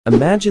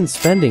Imagine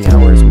spending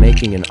hours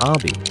making an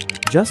obby,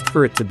 just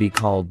for it to be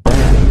called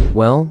bad.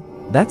 Well,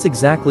 that's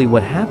exactly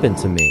what happened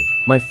to me.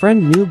 My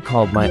friend Noob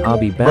called my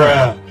obby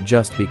bad,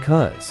 just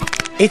because.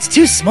 It's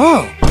too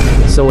small.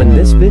 So in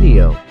this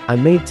video, I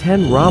made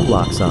 10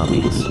 Roblox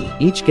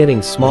obbies, each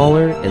getting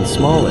smaller and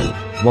smaller,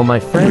 while my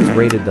friends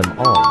rated them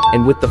all.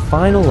 And with the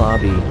final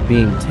obby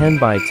being 10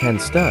 by 10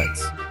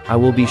 studs, I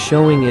will be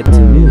showing it to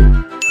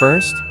Noob.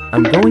 First,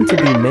 I'm going to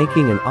be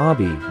making an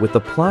obby with a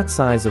plot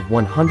size of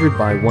 100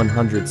 by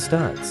 100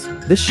 studs.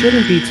 This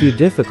shouldn't be too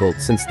difficult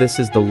since this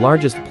is the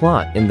largest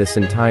plot in this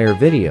entire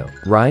video,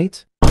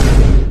 right?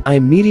 I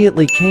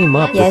immediately came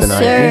up with an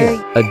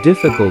idea, a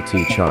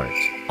difficulty chart.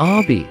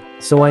 Obby.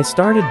 So I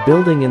started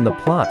building in the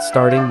plot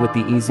starting with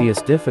the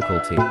easiest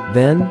difficulty.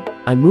 Then,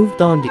 I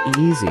moved on to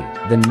easy,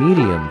 then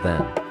medium,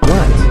 then.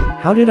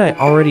 What? How did I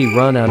already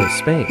run out of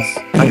space?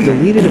 I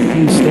deleted a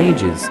few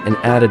stages and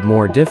added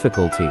more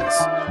difficulties.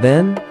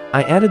 Then,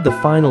 I added the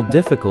final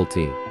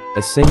difficulty,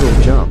 a single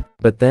jump.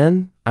 But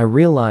then, I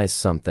realized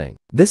something.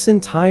 This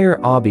entire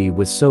obby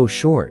was so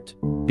short,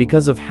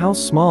 because of how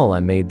small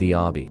I made the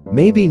obby.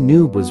 Maybe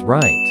Noob was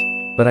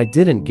right, but I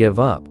didn't give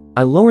up.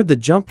 I lowered the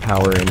jump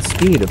power and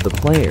speed of the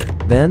player.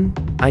 Then,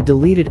 I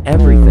deleted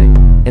everything,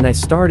 and I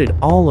started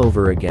all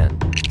over again,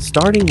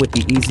 starting with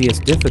the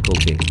easiest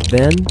difficulty.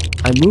 Then,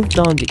 I moved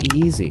on to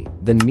easy,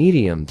 then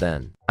medium,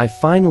 then. I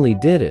finally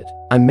did it.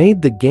 I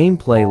made the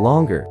gameplay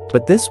longer,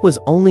 but this was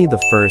only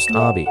the first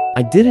obby.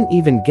 I didn't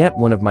even get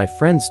one of my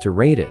friends to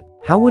rate it.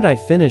 How would I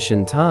finish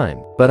in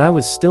time? But I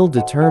was still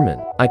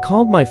determined. I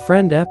called my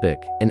friend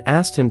Epic and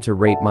asked him to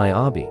rate my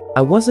obby.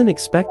 I wasn't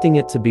expecting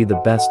it to be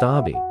the best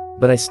obby,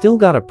 but I still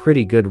got a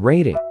pretty good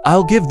rating.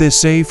 I'll give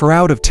this a 4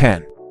 out of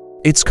 10.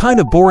 It's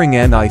kinda boring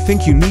and I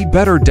think you need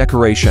better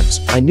decorations.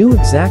 I knew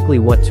exactly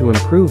what to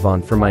improve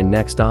on for my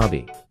next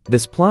obby.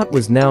 This plot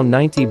was now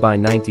 90 by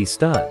 90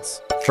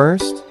 studs.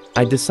 First,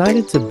 I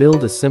decided to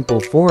build a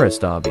simple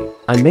forest obby.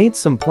 I made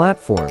some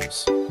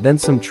platforms, then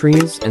some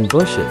trees and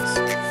bushes.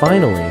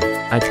 Finally,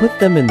 I put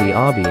them in the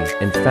obby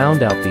and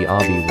found out the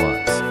obby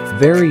was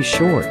very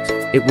short.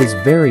 It was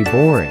very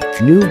boring.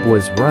 Noob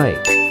was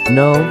right.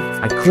 No,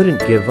 I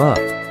couldn't give up.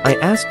 I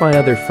asked my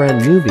other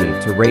friend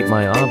Newbie to rate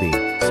my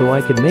obby, so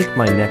I could make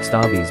my next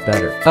obbies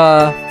better.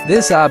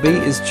 This obby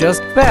is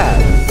just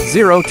bad.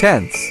 0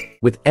 tenths.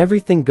 With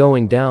everything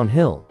going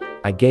downhill,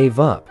 I gave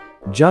up.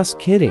 Just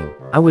kidding,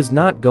 I was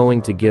not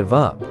going to give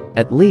up,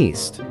 at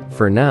least,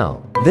 for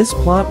now. This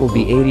plot will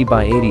be 80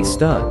 by 80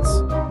 studs.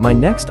 My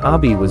next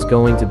obby was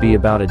going to be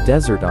about a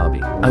desert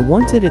obby. I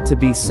wanted it to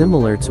be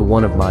similar to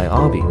one of my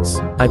obbies.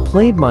 I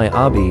played my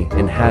obby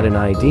and had an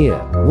idea.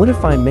 What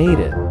if I made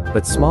it,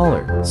 but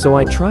smaller? So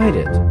I tried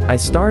it. I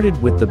started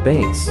with the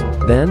base.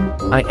 Then,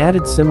 I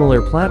added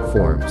similar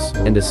platforms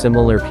and a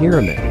similar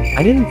pyramid.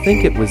 I didn't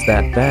think it was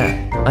that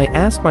bad. I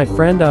asked my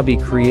friend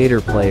obby creator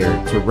player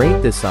to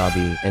rate this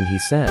obby and he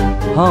said,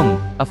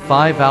 A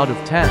 5 out of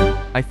 10.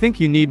 I think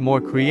you need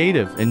more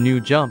creative and new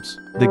jumps.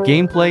 The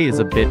gameplay is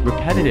a bit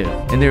repetitive,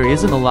 and there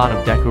isn't a lot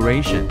of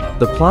decoration.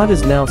 The plot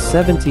is now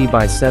 70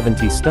 by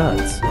 70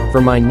 studs. For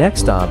my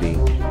next obby,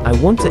 I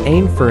want to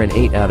aim for an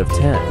 8 out of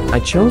 10. I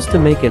chose to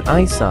make an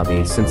ice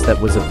obby since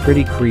that was a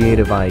pretty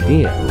creative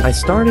idea. I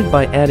started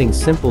by adding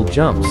simple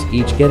jumps,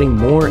 each getting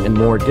more and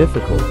more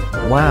difficult.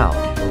 Wow,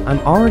 I'm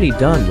already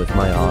done with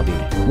my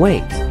obby.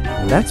 Wait,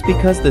 that's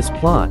because this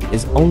plot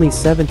is only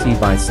 70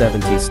 by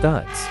 70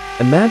 studs.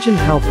 Imagine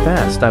how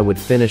fast I would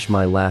finish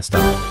my last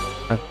obby.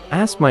 I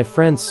asked my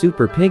friend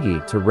Super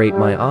Piggy to rate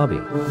my obby.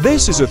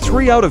 This is a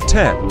 3 out of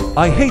 10.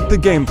 I hate the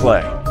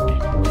gameplay.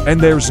 And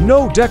there's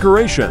no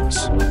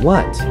decorations.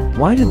 What?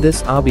 Why did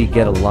this obby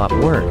get a lot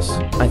worse?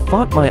 I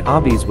thought my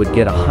obbies would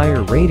get a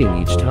higher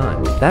rating each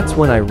time. That's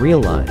when I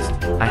realized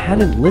I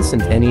hadn't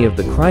listened to any of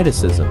the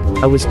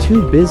criticism. I was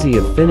too busy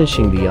of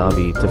finishing the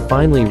obby to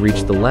finally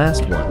reach the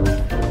last one,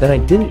 that I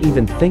didn't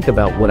even think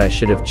about what I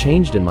should have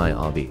changed in my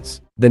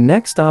obbies. The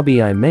next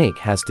obby I make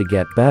has to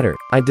get better.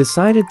 I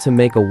decided to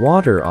make a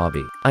water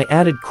obby. I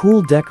added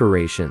cool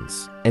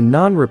decorations and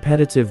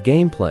non-repetitive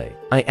gameplay.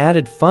 I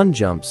added fun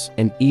jumps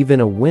and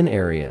even a win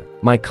area.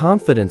 My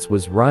confidence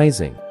was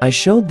rising. I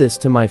showed this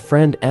to my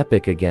friend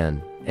Epic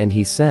again, and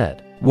he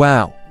said,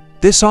 Wow,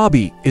 this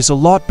obby is a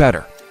lot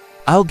better.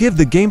 I'll give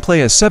the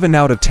gameplay a 7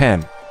 out of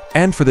 10.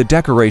 And for the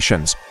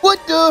decorations, What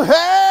the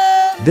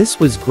heck? this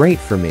was great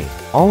for me.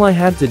 All I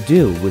had to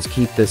do was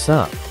keep this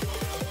up.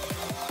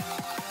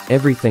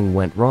 Everything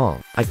went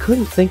wrong. I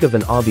couldn't think of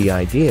an obby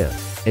idea,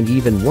 and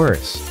even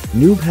worse,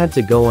 Noob had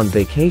to go on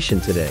vacation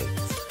today,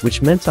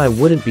 which meant I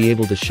wouldn't be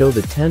able to show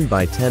the 10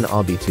 by 10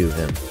 obby to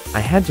him. I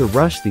had to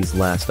rush these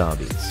last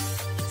obbies.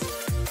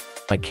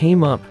 I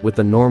came up with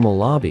a normal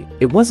obby.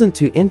 It wasn't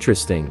too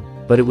interesting,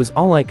 but it was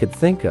all I could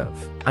think of.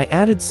 I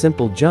added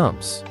simple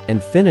jumps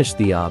and finished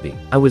the obby.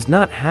 I was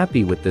not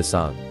happy with this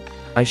obby.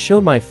 I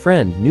showed my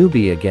friend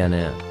Newbie again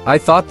and I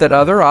thought that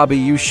other obby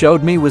you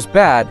showed me was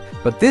bad,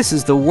 but this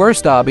is the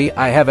worst obby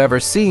I have ever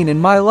seen in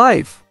my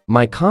life.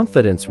 my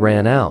confidence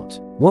ran out.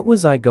 What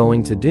was I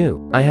going to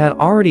do? I had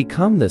already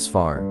come this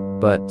far,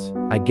 but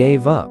I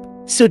gave up.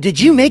 So did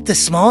you make the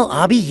small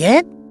obby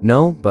yet?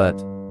 No, but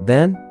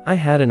then I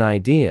had an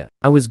idea.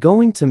 I was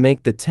going to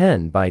make the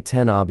 10 by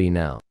 10 obby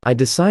now. I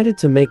decided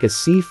to make a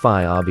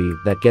sci-fi obby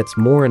that gets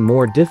more and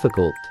more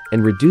difficult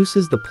and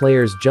reduces the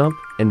player's jump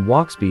and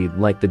walk speed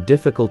like the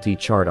difficulty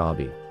chart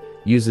obby.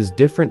 Uses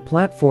different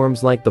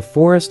platforms like the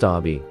forest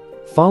obby.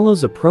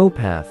 Follows a pro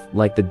path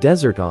like the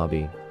desert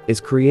obby. Is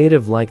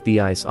creative like the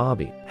ice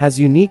obby. Has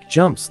unique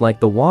jumps like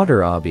the water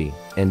obby.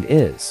 And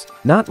is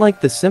not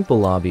like the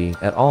simple obby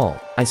at all.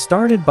 I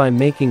started by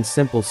making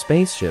simple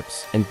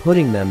spaceships and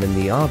putting them in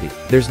the obby.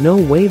 There's no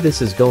way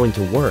this is going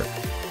to work.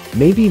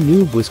 Maybe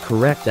Noob was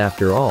correct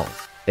after all.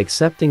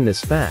 Accepting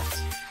this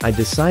fact, I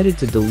decided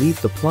to delete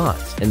the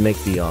plot and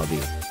make the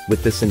obby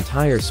with this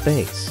entire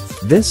space.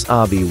 This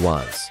obby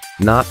was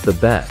not the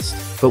best.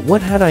 But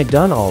what had I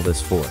done all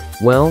this for?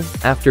 Well,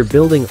 after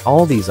building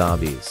all these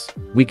obbies,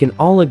 we can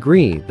all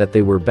agree that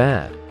they were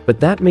bad. But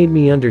that made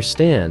me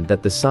understand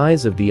that the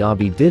size of the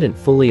obby didn't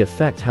fully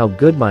affect how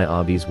good my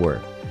obbies were.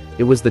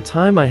 It was the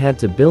time I had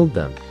to build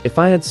them. If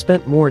I had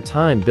spent more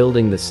time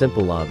building the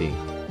simple obby,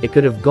 it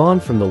could have gone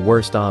from the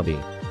worst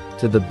obby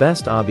to the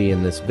best obby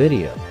in this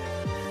video.